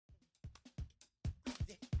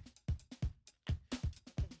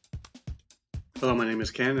Hello, my name is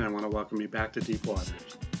Ken, and I want to welcome you back to Deep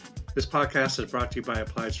Waters. This podcast is brought to you by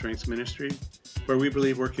Applied Strengths Ministry, where we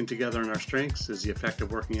believe working together in our strengths is the effect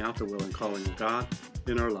of working out the will and calling of God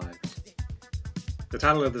in our lives. The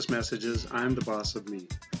title of this message is I'm the Boss of Me.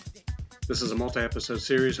 This is a multi-episode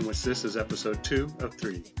series in which this is episode 2 of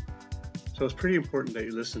 3. So it's pretty important that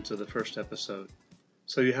you listen to the first episode,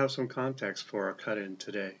 so you have some context for our cut-in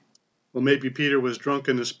today. Well, maybe Peter was drunk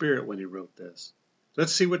in the spirit when he wrote this.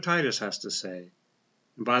 Let's see what Titus has to say.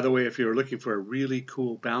 And by the way, if you're looking for a really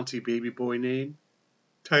cool, bouncy baby boy name,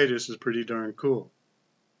 Titus is pretty darn cool.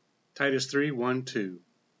 Titus 3:1-2.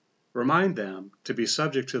 Remind them to be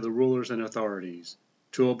subject to the rulers and authorities,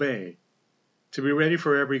 to obey, to be ready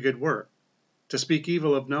for every good work, to speak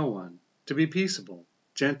evil of no one, to be peaceable,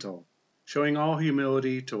 gentle, showing all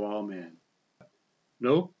humility to all men.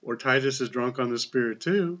 Nope, or Titus is drunk on the spirit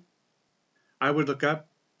too. I would look up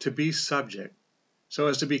to be subject, so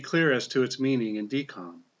as to be clear as to its meaning in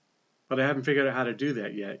decom, but I haven't figured out how to do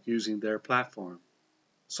that yet using their platform.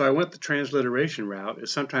 So I went the transliteration route, as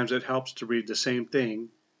sometimes it helps to read the same thing,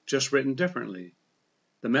 just written differently.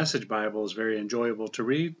 The Message Bible is very enjoyable to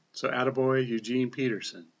read, so attaboy Eugene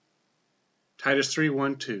Peterson. Titus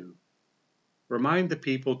 3:1-2. Remind the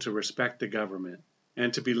people to respect the government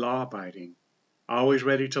and to be law-abiding, always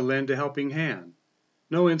ready to lend a helping hand.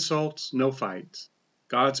 No insults, no fights.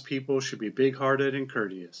 God's people should be big-hearted and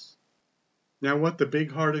courteous. Now what the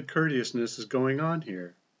big-hearted courteousness is going on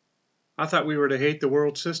here? I thought we were to hate the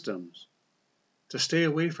world systems, to stay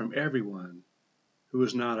away from everyone who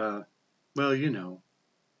is not a, well, you know,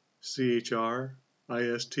 CHRISTIAN.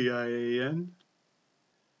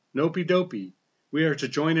 Nopey-dopey. We are to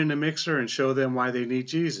join in the mixer and show them why they need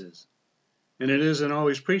Jesus. And it isn't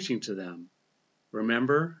always preaching to them.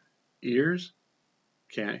 Remember, ears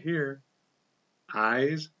can't hear.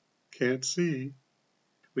 Eyes can't see.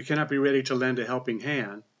 We cannot be ready to lend a helping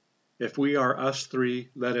hand. If we are us three,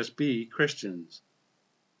 let us be Christians.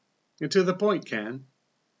 And to the point, Ken.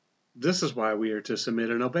 This is why we are to submit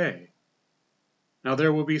and obey. Now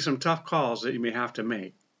there will be some tough calls that you may have to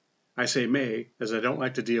make. I say may, as I don't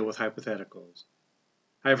like to deal with hypotheticals.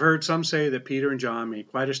 I have heard some say that Peter and John made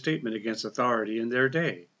quite a statement against authority in their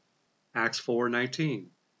day. Acts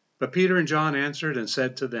 4:19. But Peter and John answered and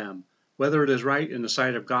said to them, whether it is right in the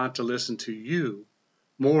sight of God to listen to you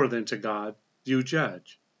more than to God, you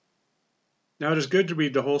judge. Now it is good to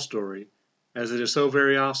read the whole story, as it is so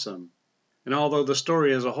very awesome. And although the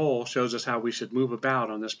story as a whole shows us how we should move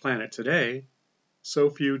about on this planet today,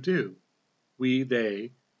 so few do.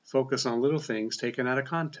 They focus on little things taken out of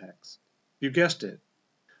context. You guessed it.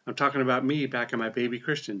 I'm talking about me back in my baby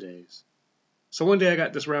Christian days. So one day I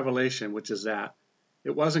got this revelation, which is that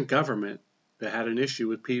it wasn't government that had an issue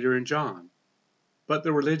with Peter and John, but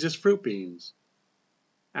the religious fruit beans.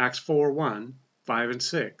 Acts 4:1, 5 and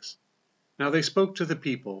 6. Now they spoke to the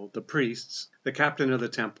people, the priests, the captain of the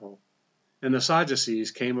temple, and the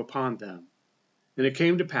Sadducees came upon them. And it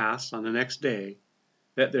came to pass on the next day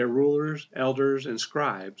that their rulers, elders, and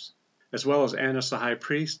scribes, as well as Annas the high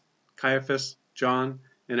priest, Caiaphas, John,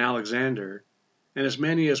 and Alexander, and as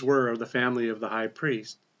many as were of the family of the high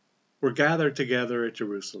priest, were gathered together at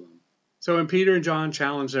Jerusalem. So when Peter and John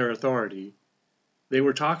challenged their authority, they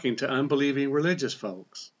were talking to unbelieving religious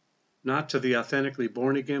folks, not to the authentically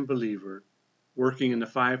born-again believer working in the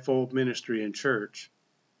fivefold ministry and church,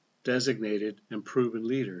 designated and proven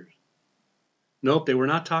leaders. Nope, they were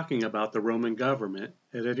not talking about the Roman government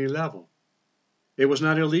at any level. It was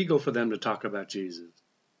not illegal for them to talk about Jesus.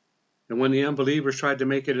 And when the unbelievers tried to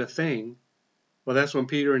make it a thing, well, that's when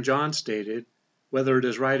Peter and John stated, whether it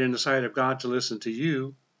is right in the sight of God to listen to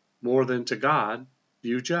you more than to God,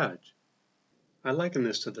 you judge. I liken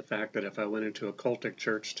this to the fact that if I went into a cultic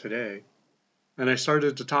church today and I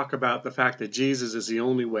started to talk about the fact that Jesus is the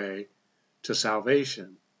only way to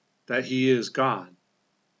salvation, that he is God,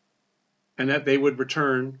 and that they would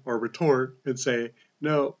return or retort and say,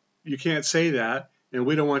 no, you can't say that, and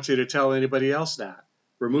we don't want you to tell anybody else that.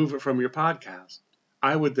 Remove it from your podcast.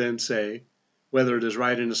 I would then say, whether it is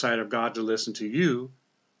right in the sight of God to listen to you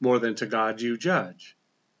more than to God, you judge.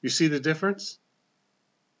 You see the difference?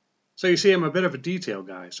 So you see, I'm a bit of a detail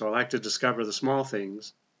guy, so I like to discover the small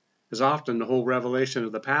things, as often the whole revelation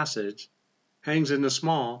of the passage hangs in the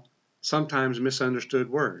small, sometimes misunderstood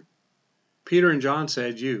word. Peter and John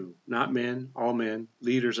said you, not men, all men,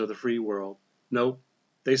 leaders of the free world. Nope,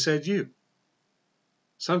 they said you.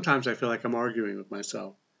 Sometimes I feel like I'm arguing with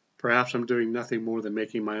myself. Perhaps I'm doing nothing more than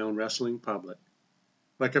making my own wrestling public,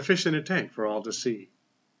 like a fish in a tank for all to see.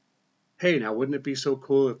 Hey, now wouldn't it be so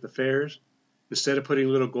cool if the fairs, instead of putting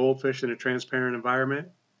little goldfish in a transparent environment,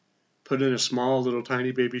 put in a small little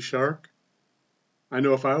tiny baby shark? I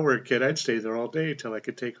know if I were a kid, I'd stay there all day till I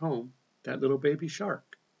could take home that little baby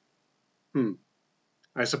shark.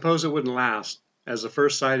 I suppose it wouldn't last, as the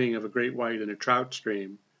first sighting of a great white in a trout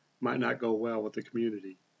stream might not go well with the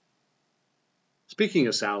community. Speaking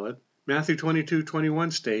of salad, Matthew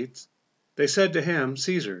 22:21 states, "They said to him,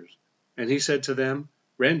 Caesar's. And he said to them,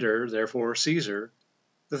 Render, therefore, Caesar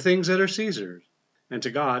the things that are Caesar's, and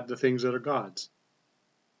to God the things that are God's."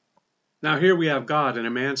 Now here we have God in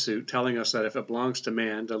a man suit telling us that if it belongs to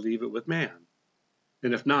man, to leave it with man.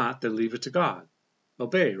 And if not, then leave it to God.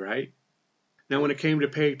 Obey, right? Now when it came to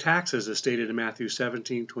paying taxes, as stated in Matthew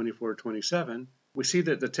 17:24-27, we see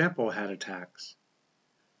that the temple had a tax.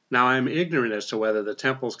 Now I am ignorant as to whether the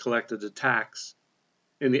temples collected the tax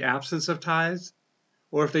in the absence of tithes,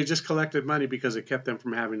 or if they just collected money because it kept them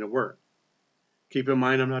from having to work. Keep in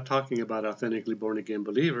mind, I'm not talking about authentically born-again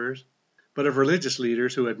believers, but of religious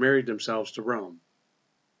leaders who had married themselves to Rome.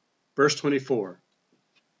 Verse 24.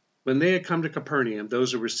 When they had come to Capernaum,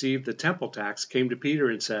 those who received the temple tax came to Peter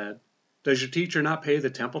and said, "Does your teacher not pay the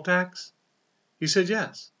temple tax?" He said,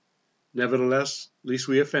 "Yes." "Nevertheless, lest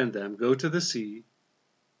we offend them, go to the sea,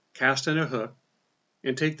 cast in a hook,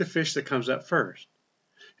 and take the fish that comes up first.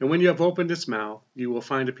 And when you have opened its mouth, you will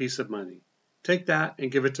find a piece of money. Take that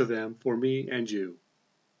and give it to them for me and you."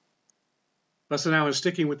 But so now in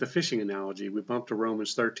sticking with the fishing analogy, we bump to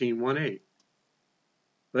Romans 13:1-8.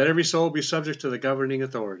 "Let every soul be subject to the governing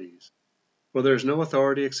authorities, for there is no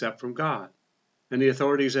authority except from God, and the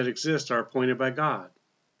authorities that exist are appointed by God.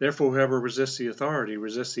 Therefore whoever resists the authority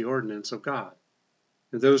resists the ordinance of God.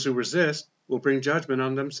 And those who resist will bring judgment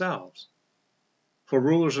on themselves. For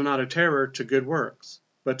rulers are not a terror to good works,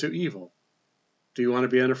 but to evil. Do you want to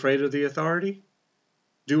be unafraid of the authority?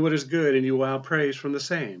 Do what is good, and you will have praise from the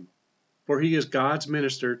same. For he is God's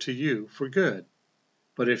minister to you for good.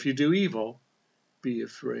 But if you do evil, be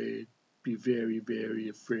afraid, be very, very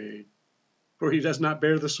afraid. For he does not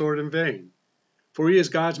bear the sword in vain. For he is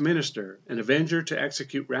God's minister, an avenger to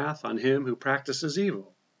execute wrath on him who practices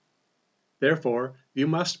evil. Therefore, you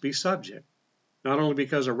must be subject, not only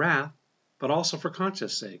because of wrath, but also for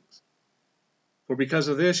conscience sakes. For because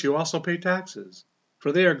of this you also pay taxes,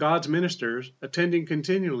 for they are God's ministers, attending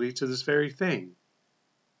continually to this very thing.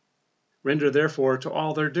 Render therefore to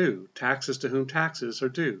all their due, taxes to whom taxes are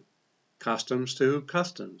due, customs to whom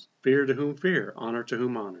customs, fear to whom fear, honor to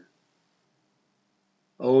whom honor.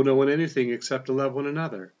 Owe no one anything except to love one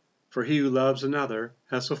another, for he who loves another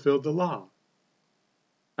has fulfilled the law.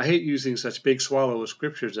 I hate using such big swallow of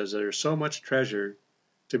scriptures as there is so much treasure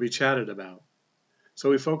to be chatted about.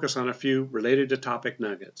 So we focus on a few related to topic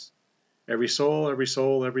nuggets. Every soul, every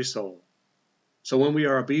soul, every soul. So when we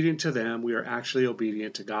are obedient to them, we are actually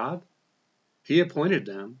obedient to God. He appointed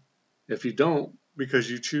them. If you don't, because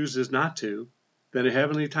you chooses not to, then a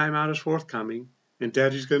heavenly timeout is forthcoming, and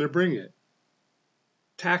Daddy's going to bring it.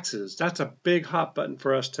 Taxes, that's a big hot button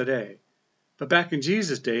for us today. But back in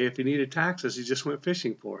Jesus' day, if he needed taxes, he just went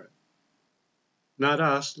fishing for it. Not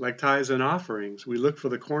us, like tithes and offerings, we look for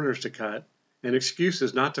the corners to cut and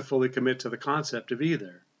excuses not to fully commit to the concept of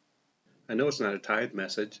either. I know it's not a tithe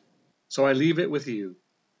message, so I leave it with you.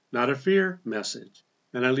 Not a fear message,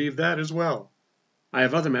 and I leave that as well. I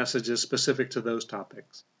have other messages specific to those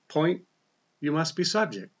topics. Point, you must be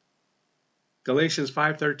subject. Galatians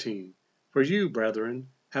 5:13, for you, brethren,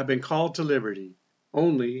 have been called to liberty.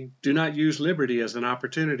 Only do not use liberty as an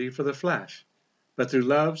opportunity for the flesh, but through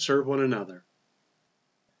love serve one another.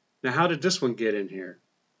 Now how did this one get in here?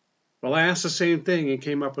 Well, I asked the same thing and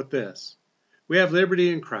came up with this. We have liberty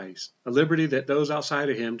in Christ, a liberty that those outside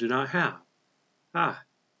of him do not have. I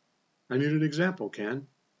need an example, Ken.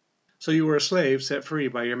 So you were a slave set free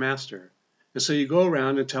by your master, and so you go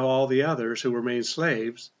around and tell all the others who remain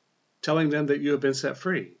slaves, telling them that you have been set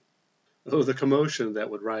free. Oh, the commotion that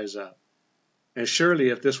would rise up. And surely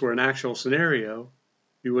if this were an actual scenario,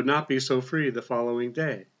 you would not be so free the following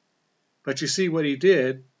day. But you see, what he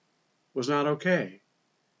did was not okay.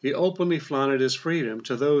 He openly flaunted his freedom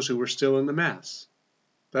to those who were still in the mess.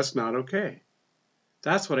 That's not okay.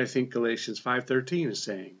 That's what I think Galatians 5:13 is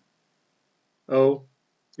saying. Oh,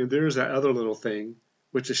 and there is that other little thing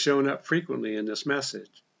which is shown up frequently in this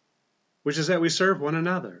message, which is that we serve one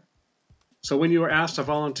another. So when you are asked to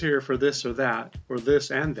volunteer for this or that, or this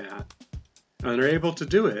and that, and are able to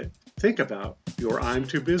do it, think about your "I'm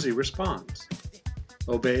too busy" response.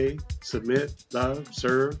 Obey, submit, love,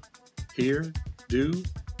 serve, hear, do.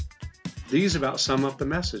 These about sum up the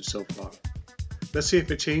message so far. Let's see if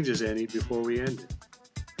it changes any before we end it.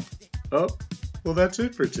 Oh, well, that's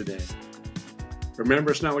it for today.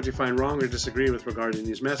 Remember, it's not what you find wrong or disagree with regarding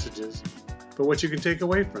these messages, but what you can take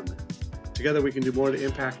away from it. Together we can do more to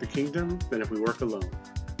impact the kingdom than if we work alone.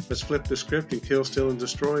 Let's flip the script and kill, steal, and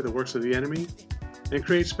destroy the works of the enemy and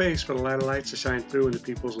create space for the light of lights to shine through into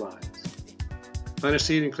people's lives. Plant a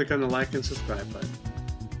seed and click on the like and subscribe button.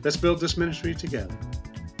 Let's build this ministry together.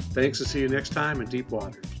 Thanks, and see you next time in Deep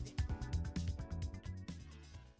Waters.